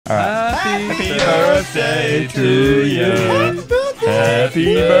Happy birthday to you.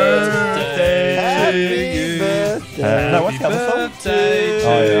 Happy birthday to you. No, what's the other song?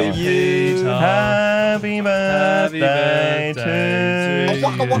 To you. Happy birthday to you.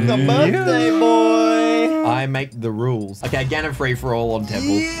 Waka waka birthday, boy. I make the rules. Okay, Ganon free for all on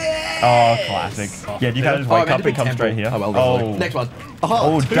Temple. Oh, classic. Yeah, you can't just wake up and come Temple. straight here. Oh, well, next one.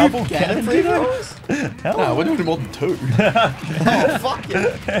 Oh, double Ganon free rolls? No, we're doing more than 2. Oh, fuck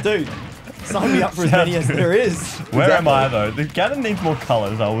it. Dude, sign me up for as many as there is. Where am I, though? The Ganon needs more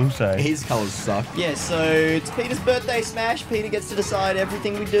colours, I will say. His colours suck. Yeah, so it's Peter's birthday smash. Peter gets to decide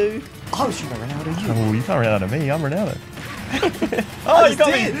everything we do. Oh, shoot, Ronaldo, you. Oh, you can't run out of me. I'm Ronaldo. Oh, you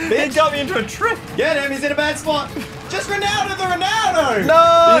got me. He got me into a trip. Get him, he's in a bad spot. Just Ronaldo the Ronaldo.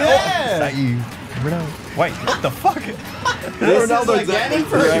 No. Yeah. Is that you? Ronaldo. Wait, what the fuck? This is like Ganon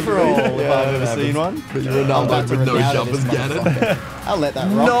for all, if I've ever seen one. But you're Ronaldo with no jumpers, Ganon. I'll let that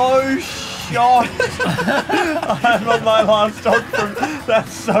rock. No shot. I'm on my last stock from...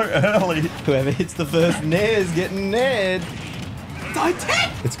 That's so early. Whoever hits the first nair is getting nared.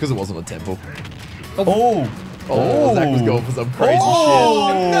 It's because it wasn't a Temple. Oh. Oh, Zack was going for some crazy shit.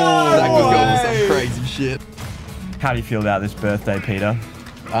 No Zack was going for way. some crazy shit. How do you feel about this birthday, Peter?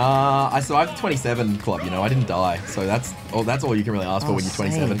 I survived the 27 club, you know, I didn't die. So that's all you can really ask for when you're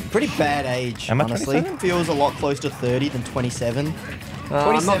 27. Pretty bad age, Am I honestly. 27? Feels a lot closer to 30 than 27.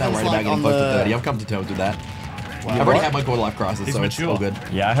 I'm not that worried about getting close to 30. I've come to terms with that. Wow. I've already had my quarter life crisis, so it's all good.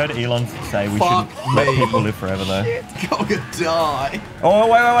 Yeah, I heard Elon say we Fuck shouldn't let me. people live forever, though. Cogger die. Oh,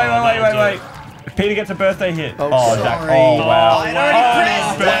 wait. Peter gets a birthday hit. Oh, Zack. sorry. Oh, wow. I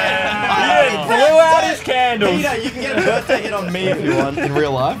already pressed it. He blew out his candles. Peter, you can get a birthday hit on me if you want. In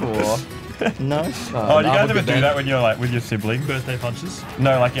real life, or? No? Oh, do you guys ever do that when you're like with your sibling? Birthday punches.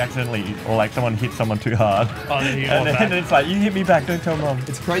 No, like you accidentally, or like someone hits someone too hard. Oh, then you And then it's like, you hit me back, don't tell mom.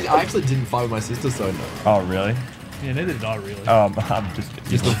 It's crazy. I actually didn't fight with my sister, so no. Oh, really? Yeah, neither did I really. I'm just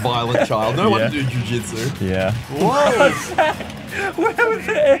Just a violent child. No one Yeah. can do jujitsu. Yeah. Whoa! Where was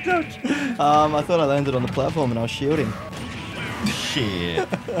the air dodge? I thought I landed on the platform and I was shielding. Shit.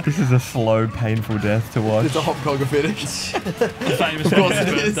 This is a slow, painful death to watch. It's a hop Cogger finish. The famous Of course it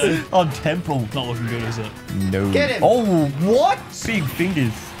is. birthday. On Temple. Not looking good, is it? No. Get him. Oh, what? Big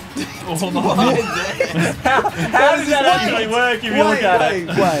fingers. Oh, no. How does that actually work if you look at it?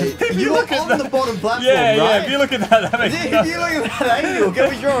 Wait. You look on the bottom platform, Yeah, right? if you look at that, that makes If you look at that angle, can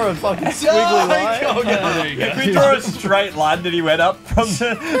we draw a fucking squiggly line? There you go. If we draw a straight line that he went up from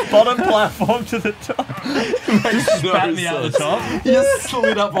the bottom platform to the top. Spat me out the top. He just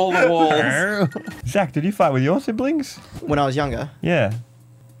slid up all the walls. Zack, did you fight with your siblings? When I was younger? Yeah.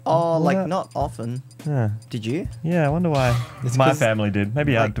 Oh, like Yeah. not often. Yeah. Did you? Yeah, I wonder why. My 'cause- family did.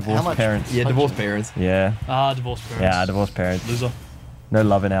 Maybe our Like, how divorced much- parents. Yeah, divorced parents. Yeah. Divorced parents. Yeah, our divorced parents. Loser. No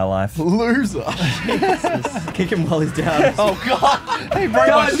love in our life. Loser. Kick him while he's down. Oh, God. Hey, bro,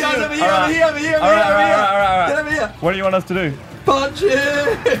 Guys, over here, over here, over here, over here, over here. Get over here. What do you want us to do? Punch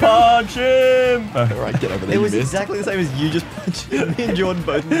him. Punch him! All right, get over there. It was you missed. exactly the same as you just punching me and Jordan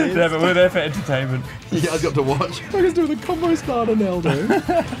both missed. Yeah, but we're there for entertainment. You guys got to watch. I was doing the combo start on Ronaldo.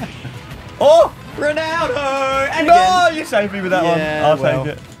 Oh! Ronaldo! And No! again. You saved me with that Yeah, one. I'll well.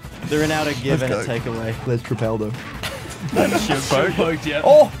 take it. The Ronaldo give and Let's go. take away. There's Tripaldo. That's shit, So poked, yeah.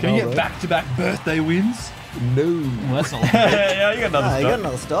 Oh! Can you Oh, get back-to-back birthday wins? No. Well, that's not Yeah, you got another Ah, you got stock.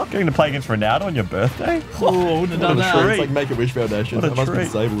 another stock? Going to play against Ronaldo on your birthday? Oh, I wouldn't have done What a that. treat. treat. It's like Make-A-Wish Foundation. What a That must be treat.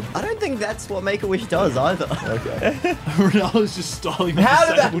 disabled. I don't think that's what Make-A-Wish does either. Okay. Ronaldo's just styling the How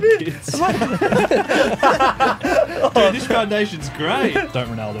did that disabled kids. Dude, this foundation's great. Don't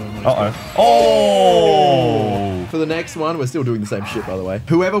Ronaldo in Uh-oh. Oh! For the next one, we're still doing the same shit, by the way.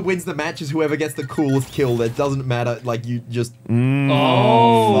 Whoever wins the match is whoever gets the coolest kill. That doesn't matter. Like, you just...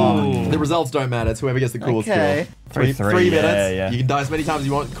 Oh. The results don't matter. It's whoever gets the coolest Okay. kill. 3-3, minutes. yeah. You can die as many times as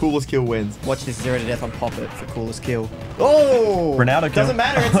you want. Coolest kill wins. Watch this 0 to death on Pop It for coolest kill. Oh! Ronaldo kill. Doesn't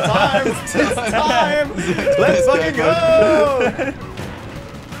matter, it's time! It's time! Let's Let's fucking go. go!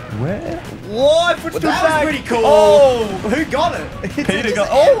 Where? What? Footstool Well, that back. was pretty cool! Oh! Who got it? It's Peter just got-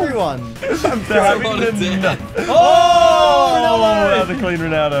 oh! everyone! They're a having lot of the death. Oh! Ronaldo! Another clean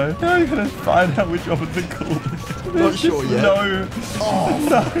Ronaldo. Now you're going to find out which one was the coolest. Not sure yet. No. Oh,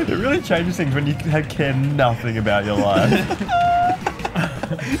 no. It really changes things when you care nothing about your life.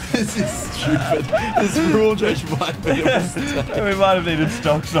 This is stupid. This rule change might be a mistake. We might have needed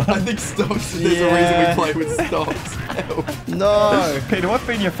stocks I on. think stocks. There's Yeah. a reason we play with stocks. Help. No! Peter, what's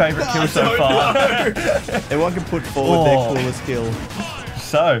been your favourite kill so far? Everyone can put forward their Oh. coolest kill.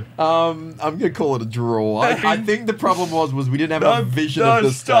 So, I'm gonna call it a draw. I think the problem was we didn't have enough vision no, of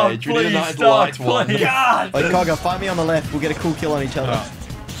the stop, stage. We didn't please, have stop, light one. please. Like, Cogger, fight me on the left. We'll get a cool kill on each other.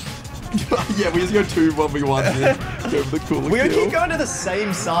 Yeah, we just go 2-1v1. Go for the cooler We kill. keep going to the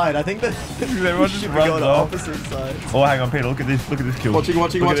same side. I think that Everyone just should be runs going to off. opposite sides. Oh, hang on, Peter. Look at this. Look at this kill. Watching.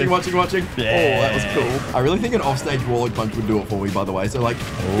 Look at this. Oh, that was cool. I really think an offstage warlock punch would do it for me, by the way. So, like,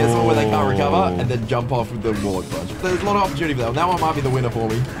 get someone where they can't recover and then jump off with the warlock punch. There's a lot of opportunity for that. That one might be the winner for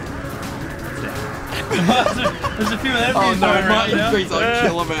me. There's a few of them Oh, going no, around my now. increase on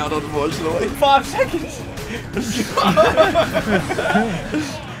kill amount, unfortunately. 5 seconds.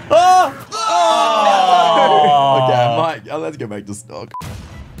 Oh! Okay, I might. Let's go back to stock.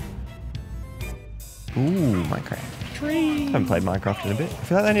 Ooh, Minecraft. I haven't played Minecraft in a bit. I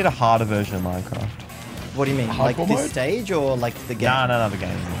feel like they need a harder version of Minecraft. What do you mean? Like Hardcore this mode? stage or like the game? No, the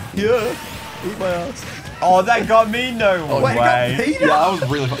game. Yeah. Eat my ass. Oh, that got me no Wait, way. it got Peter? Yeah, that was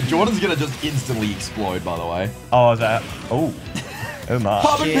really fun. Jordan's gonna just instantly explode, by the way. Oh, is that? Oh. Oh my.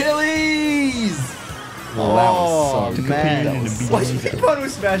 Pop and Shit. pillies! Oh, that was so man. That was so Why did you pick one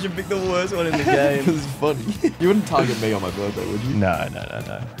with Smash and pick the worst one in the game? This is funny. You wouldn't target me on my birthday, would you? No.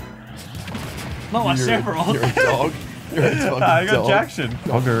 Not my You're Sephiroth. a dog. You're a fucking I got dog. Jackson.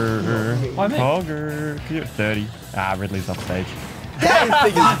 Cogger. Why me? Cogger. Can you do it 30? Ah, Ridley's off stage. That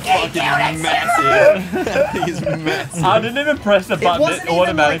thing is fucking massive. That thing is massive. I didn't even press the button. It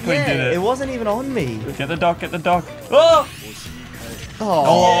automatically did it. It wasn't even on me. Get the dock. Oh!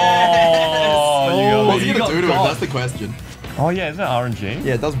 Oh. Oh, you got What's me. he you gonna do to got him? God. That's the question. Oh, yeah, isn't that RNG?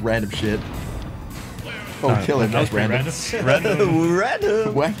 Yeah, it does random shit. Oh, No, kill him. That was That's pretty random. random.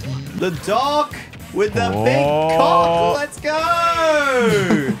 Random. Wacky. The dock with the Oh. big cock. Let's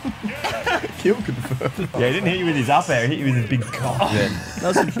go. Kill confirmed. Yeah, he didn't hit you with his up air. He hit you with his big cock. Then. That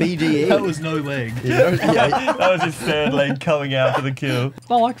was a BDE. That was no leg. Yeah. That was his third leg coming out for the kill.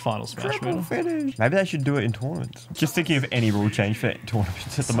 I like Final Smash, man. Maybe they should do it in tournaments. Just thinking of any rule change for tournaments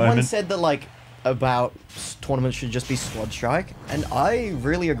at the Someone moment. said that like about tournaments should just be squad strike, and I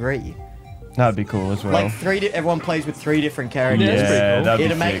really agree. That'd be cool as well. Like everyone plays with 3 different characters. Yeah, that's pretty cool. that'd be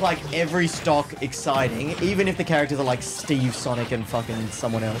It'd make sick. like every stock exciting, even if the characters are like Steve, Sonic, and fucking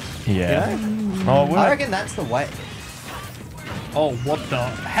someone else. Yeah. You know? Oh, I well. reckon that's the way. Oh, what the?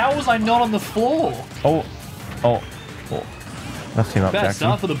 How was I not on the floor? Oh. That's him up, Bad Jackson.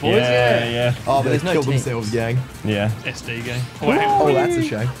 start for the boys, Yeah. Oh, but there's no Kill team. themselves, gang. Yeah. SD game. Oh, that's a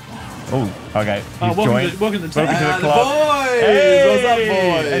shame. Oh, okay. Oh, He's welcome joined. to the Welcome to team. the The club. boys! Hey! What's up, Hey,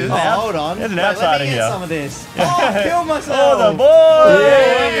 boys? there's an Oh, out- hold on. There's an Wait, outsider let me here. get some of this. Oh, kill myself. Oh, the boys!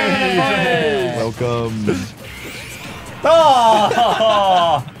 Welcome.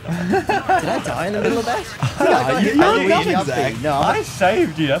 Oh! Did I die in the middle of that? you I did got nothing, Zack. Zach. No, I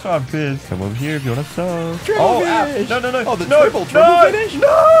saved you. That's why I'm pissed. Come over here if you want to sub. Triple Oh, ow. finish. No. Oh, the no, triple no, finish?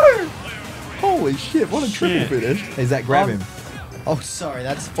 No! Holy shit, what a triple Shit. finish. Hey, Zach, grab him. Oh, sorry,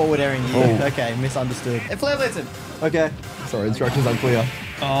 that's forward airing you. Oh. Okay, misunderstood. Hey, Flair Blitzen. Okay. Sorry, instructions unclear.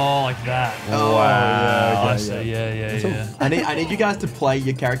 Oh, like that. Oh, yeah, I okay, see. Yeah. I need you guys to play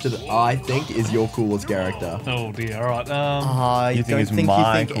your character that I think is your coolest character. Oh dear. All right. I You don't it's think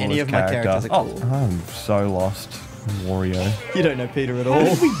my you think any coolest of my characters are cool. Oh, I'm so lost. Wario. You don't know Peter at How all.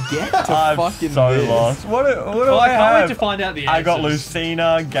 did we get to I'm fucking so this? lost. What do Well, I I can't wait have? to find out the answers. I got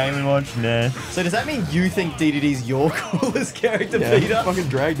Lucina, Game & Watch, Ness. So does that mean you think DDD's your coolest character, Yeah, Peter? fucking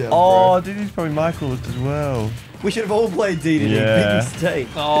dragged out, Oh, dude, he's probably my coolest as well. We should have all played DDD. Yeah. Big mistake.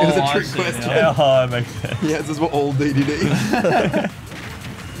 Oh, It was a I trick see question. now. Yeah, oh, it makes sense. bro. Yeah, this is what all DDD.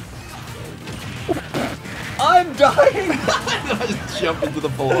 I'm dying! I just jump into the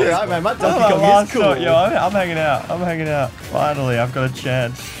ball. You're right, man. My Oh, Donkey my Kong last is cool. shot. Yo, I'm hanging out. I'm hanging out. Finally, I've got a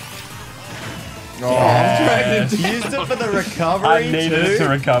chance. Oh, I'm Yes. dragged into Used it for the recovery I needed too. it to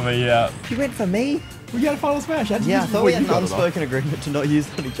recover, yeah. You went for me? We got a final smash. Yeah, I thought we had an unspoken agreement to not use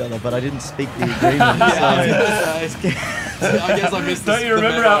it on each other, but I didn't speak the agreement. so. I guess I missed Don't you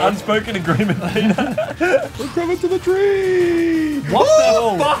remember our unspoken agreement, Peter? We're coming to the tree!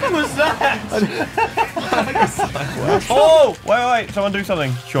 What the fuck was that? Oh, wait. Someone do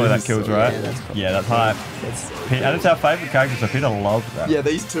something. Surely that kills, right? Yeah, that's cool. Yeah, that's hype. And it's our favourite character, so Peter loves that. Yeah,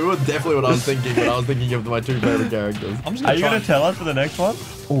 these two are definitely what I was thinking when I was thinking of my two favorite characters. I'm just Are gonna you try going to tell us for the next one?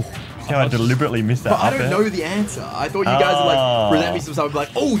 Oh, see how I deliberately missed that But I up don't air? know the answer. I thought you guys would like present me some stuff and be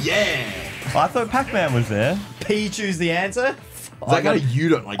like, oh yeah! I thought Pac-Man was there. Pichu's the answer? Zach, I know you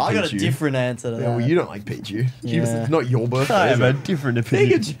don't like Pichu. I got a different answer to that. Yeah, well, you don't like Pichu. Yeah. It's not your birthday. I is have a it? different Dang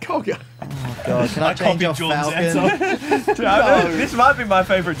opinion. it, Cogger. God, can I change your copied Jordan's Falcon? answer. Dude, I know, this might be my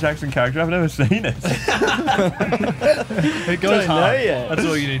favourite Jackson character. I've never seen it. It goes Don't know hard. yet. That's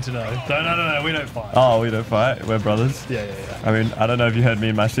all you need to know. No, we don't fight. Oh, we don't fight. We're brothers. Yeah. I mean, I don't know if you heard me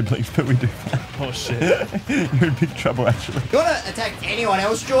and my siblings, but we do fight. Oh shit. You're in big trouble, actually. You wanna attack anyone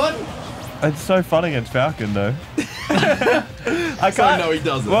else, Jordan? It's so fun against Falcon, though. I can't. no, he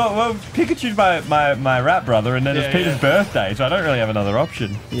doesn't. Well, Pikachu's my rap brother, and then it's Yeah, Peter's yeah. birthday, so I don't really have another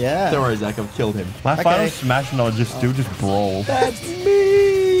option. Yeah. Don't worry, Zach, I've killed him. My Okay. final Smash knowledge is still just brawl. That's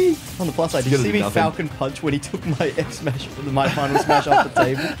me. On the plus side, did you Gonna see do me nothing. Falcon Punch when he took my F smash, my final smash off the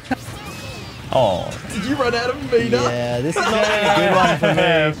table? Oh. Did you run out of meter? Yeah, this is not a good one for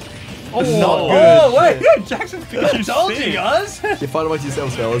me. Oh, Not good. Oh, wait, yeah, Jackson's Pikachu's told sick. you guys. You fight amongst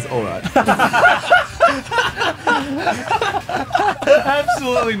yourselves, fellas. All right.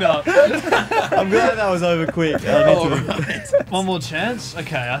 Absolutely not. I'm glad that was over quick. I need All to- right. One more chance.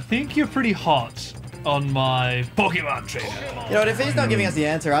 Okay, I think you're pretty hot on my Pokemon trainer. You know what, if he's not giving us the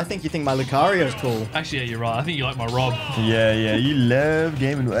answer, I think you think my Lucario's cool. Actually, yeah, you're right. I think you like my Rob. Yeah, you love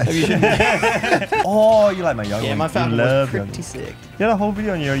Game & Watch. Oh, you like my Young Yeah, Link. my You Falcon love was Young pretty Link. sick. You had a whole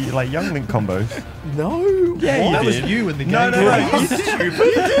video on your like Young Link combos. No. Yeah, you That was did. you in the game. No, you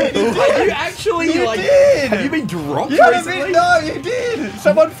did. Are you actually You like? did. Have you been dropped You haven't recently? been, no, you did.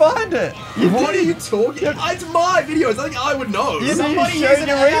 Someone find it. What are you talking? It's my videos. I think I would know. You Somebody showed use an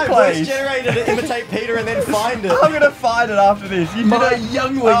your AI voice replays. generator to imitate Peter and then find it. I'm gonna find it after this. You My did a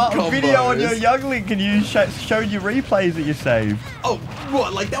Young Link combos. video on your Young Link, and you showed your replays that you saved. Oh,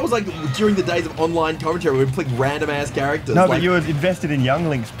 what? Like that was like during the days of online commentary where we pick random ass characters. No, like, but you were invested in Young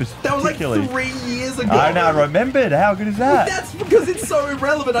Links that was like particularly. 3 years ago. I know, I remembered. How good is that? That's because it's so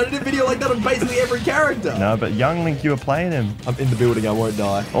irrelevant. I did a video like that on basically every character. No, but Young Link, you were playing him. I'm in the building. I won't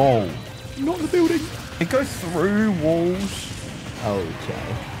die. Oh, Not in the building. it goes through walls.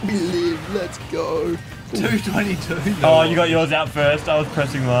 Okay. We live. Let's go. 222. Oh, you got yours out first. I was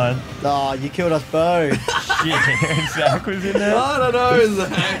pressing mine. Oh, you killed us both. Shit, Zack was in there. I don't know,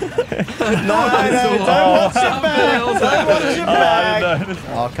 Zach. No, don't watch it back. Don't watch it Oh, I back. didn't notice.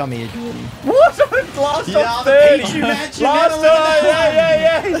 Oh, come here, Jordan. What? Last Yeah, top the 30. Pichu match, you Last gotta time, look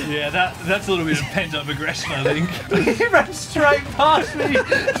at yeah. Yeah, that's a little bit of pent-up aggression, I think. He ran straight past me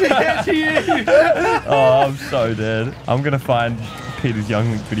to get to you. Oh, I'm so dead. I'm gonna find Peter's Young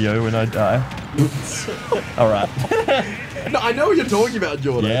Link video when I die. Alright. No, I know what you're talking about,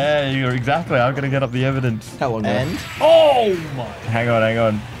 Jordan. Yeah, you're exactly. I'm gonna get up the evidence. How long? And Oh my. Hang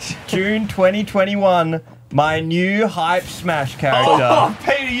on. June 2021, my new Hype Smash character. Oh,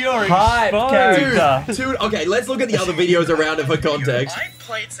 Peter, you're Hype exposed. character. Dude, okay, let's look at the other videos around it for context. I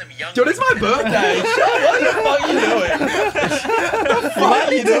played some young. Dude, it's my birthday. What the fuck are you doing? you might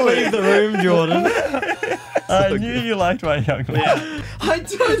need to leave the room, Jordan. I knew you liked my Young Link. I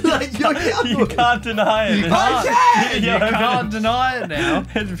don't like your You young. can't deny it. I can! You can't deny it now.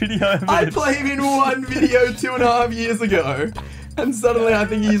 It's video evidence. I played him in one video 2.5 years ago. And suddenly I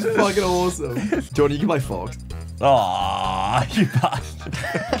think he's fucking awesome. Jordan, you can play Fox. Aww, you bastard.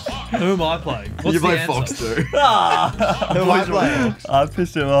 Who am I playing? What's you the play answer? Fox too. Ah, Who am I playing? I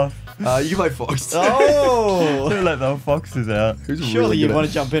pissed him off. You can play Fox too. Oh! Who let the foxes out? Who's Surely really you'd good want at-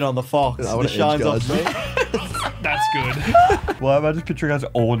 to jump in on the Fox. I wanna The shines edge off guard me. That's good. Why am I just picturing us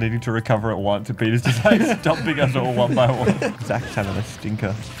all needing to recover at once and Peter's just like dumping us all one by one? Zach's having a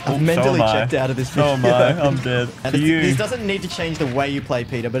stinker. Oh, I've mentally so am I. checked out of this So video. am I. I'm dead. And You. this doesn't need to change the way you play,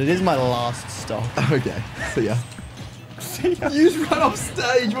 Peter, but it is my last stop. Okay, see ya. See ya. You just ran off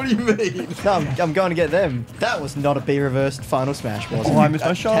stage, what do you mean? No, I'm going to get them. That was not a B-reversed final smash, was it? Oh, I missed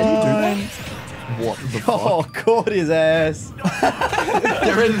my shot. Can you do that? What the fuck? Oh, caught his ass.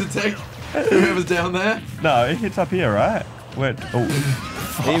 Get ready to take whoever's down there. No, it hits up here, right? Where? Oh.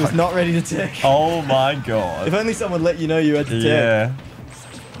 He was not ready to tech. Oh my If god. only someone let you know you had to tech. Yeah.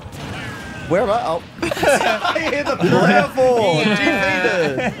 Where am I? Oh. I hear the player fall.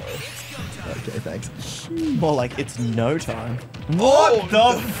 Defeated. Okay, thanks. More like it's no time. What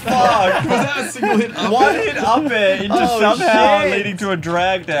the fuck? Was that a single hit up? One hit up air into Oh, somehow shit. leading to a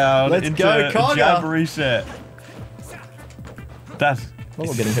drag down Let's into go, a Cogger. jab reset. That's Oh,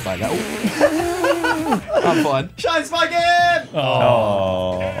 we're getting hit by that. I'm fine. Shine Spike in!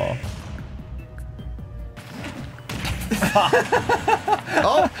 oh.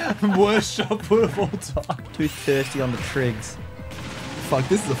 Oh, Worst shot put of all time. too thirsty on the trigs. Fuck,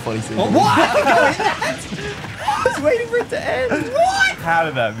 this is a funny scene. What? I was waiting for it to end. What? How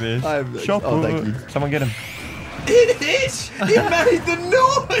did that miss? Shot oh, put. thank you. Someone get him. It hit! It made the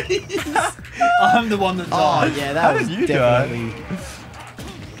noise! I'm the one that Oh, died. yeah, that How was did you die? definitely...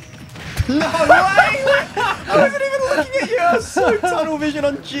 No way! I wasn't even looking at you. I was so tunnel vision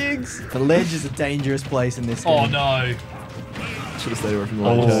on jigs. The ledge is a dangerous place in this game. Oh no. Should have stayed away from the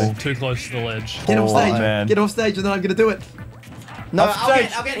Oh. ledge. Too close to the ledge. Get off Oh, stage. man. Get off stage and then I'm gonna do it. No, Off I'll stage.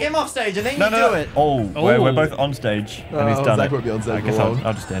 get him off stage and then No, you no, do it. Oh, we're Oh. both on stage and he's Oh, done Zack it. won't be on stage I guess for long.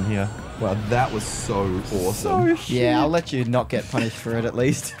 I'll just stand here. Wow, that was so awesome. Yeah, I'll let you not get punished for it at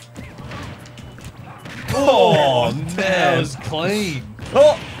least. Oh, That man. was clean.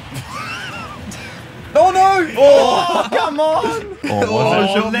 Oh! Oh no! Oh, come on! Oh, Oh, was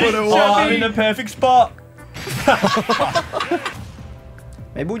it? shot put Oh, I'm in the perfect spot.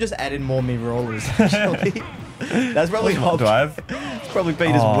 Maybe we'll just add in more me rollers, actually. That's probably What do I have? It's probably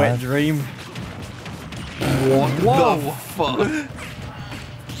Peter's Oh, wet dream. What Whoa. the fuck?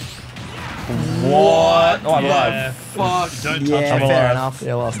 What? Oh, I'm Yeah. alive. Fuck. Don't touch Yeah, I'm me. fair alive. enough.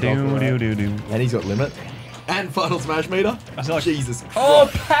 Yeah, last Do. And he's got limit. And final smash meter. I feel like Jesus Oh,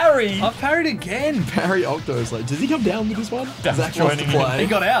 Christ. parry! I parried again. Parry Octo's like, does he come down with this one? That's Zach wants to joining me. play. He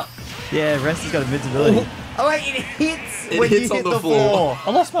got out. Yeah, Rest has got invincibility. Oh wait, it hits It when hits you on hit the the floor. floor. I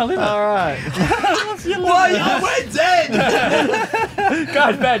lost my limit. Alright. Why? We're dead!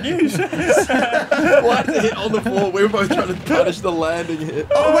 Guys, bad news. Why did it hit on the floor? We were both trying to punish the landing hit.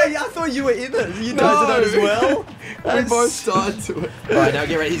 Oh wait, I thought you were in it. You know that as well? We both started to it. Alright, now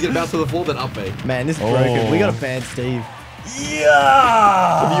get ready. He's gonna bounce to the floor, then up B. Man, this is Oh. broken. We gotta ban Steve.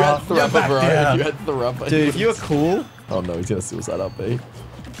 Yeah! If you had Thrupper, back bro. down. If you had Thrupper. Dude, if you were cool, Oh no, he's gonna suicide up B.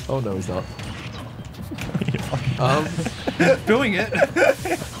 Oh no, he's not. Doing it.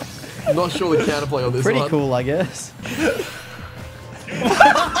 I'm not sure the counterplay on this pretty one. cool, I guess.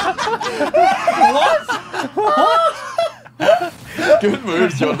 Good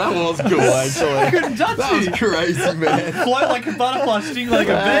moves, John. That was cool, actually. Couldn't touch That was you. crazy, man. Float like a butterfly, sting like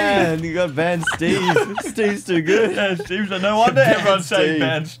a bee. Man, you got ban Steve. Steve's too good. Yeah, Steve's no wonder Bad everyone's saying Steve.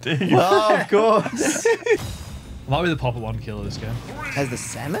 bad Steve. Oh, of course. Might be the Popper 1 killer this game. Has the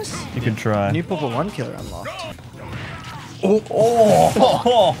Samus? You can try. New Popper 1 killer unlocked.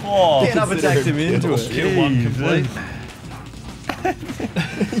 Oh. Get up attacked him into it. Kill 1 Jesus. complete.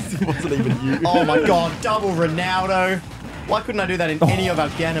 It wasn't even you. Oh my god, double Ronaldo. Why couldn't I do that in any of our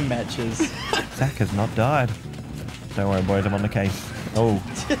Ganon matches? Zack has not died. Don't worry, boys, I'm on the case. Oh.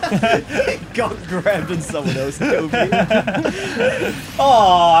 Got grabbed and someone else killed me.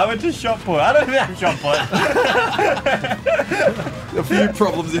 Oh, I went to shot put. I don't even have shot put. A few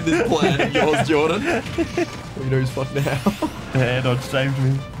problems in this plan. Yours, Jordan. You know who's fucked now. Yeah, dodge saved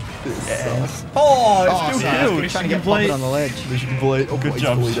me. Yes. Oh, it's Oh, still sorry, killed. trying to get Popper on the ledge. Mission complete. Oh, Good he's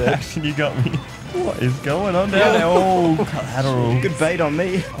job, fully dead. Jackson. You got me. What is going on down there? Oh, collateral. Good bait on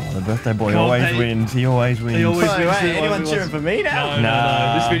me. Oh, the birthday boy Come on, always mate. wins. He always wins. He always Wait, wins. wait, anyone cheering for me now? No,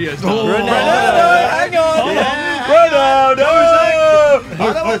 Nah. This video's Oh, done. Ronaldo, hang on. Yeah. Ronaldo!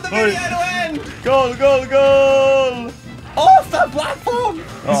 I don't want the video to end! Goal, goal, goal! Off the platform!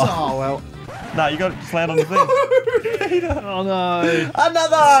 Oh, well. Nah, you got to land on the thing. Oh no.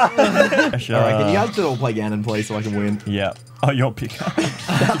 Another! Alright, can you guys all play Ganon, please, so I can win? Yeah. Oh, your pick.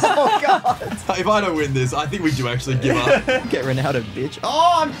 Oh, God. If I don't win this, I think we do actually give up. Get Ronaldo, bitch.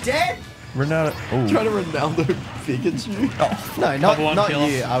 Oh, I'm dead! Ronaldo. Trying Oh. to Ronaldo Pikachu. No, Number one not killer.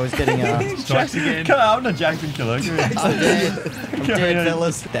 you. I was getting Strikes again. Come on, I'm not Jackson Killer. Give me- I'm dead. I'm dead,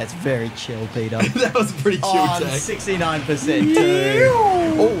 fellas. That's very chill, Peter. That was a pretty chill Oh, I'm tag. 69% too.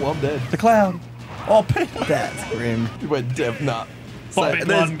 Oh, I'm dead. The cloud. Oh, Peter. That's grim. You went deaf. Nah. Bobby, Say-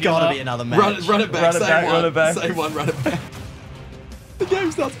 There's One gotta killer. be another match. Run it back. Run it Same back, one. run it back. Same one. Run it back. The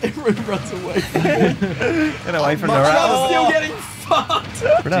game starts. Everyone runs away from me. Get away from the I'm round. still getting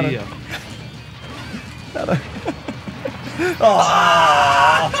fucked. Ronaldo. Dear.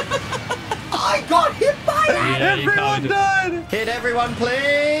 I got hit by that! Yeah, you Everyone can't. died. Hit everyone,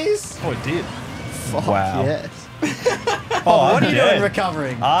 please! Oh, it did. Fuck Wow. yes. Oh, What I'm are you dead. doing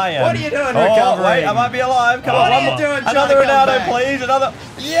recovering? I am. What are you doing Oh, recovering? wait, I might be alive. Come What on, are you one doing more. trying Another to come Ronaldo, back? please. Another.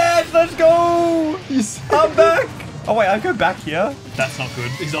 Yes, let's go. I'm back. Oh wait, I go back here. That's not good.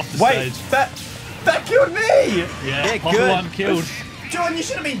 He's off the Wait, stage. that killed me. Yeah, Yeah, Popper good. 1 killed. John, you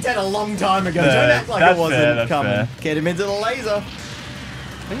should have been dead a long time ago. Fair. Don't act like That's it wasn't fair, that's coming. fair. Get him into the laser.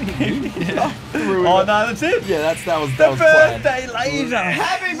 Oh no, that's it. Yeah, that was The planned. birthday laser.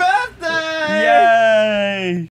 Happy birthday!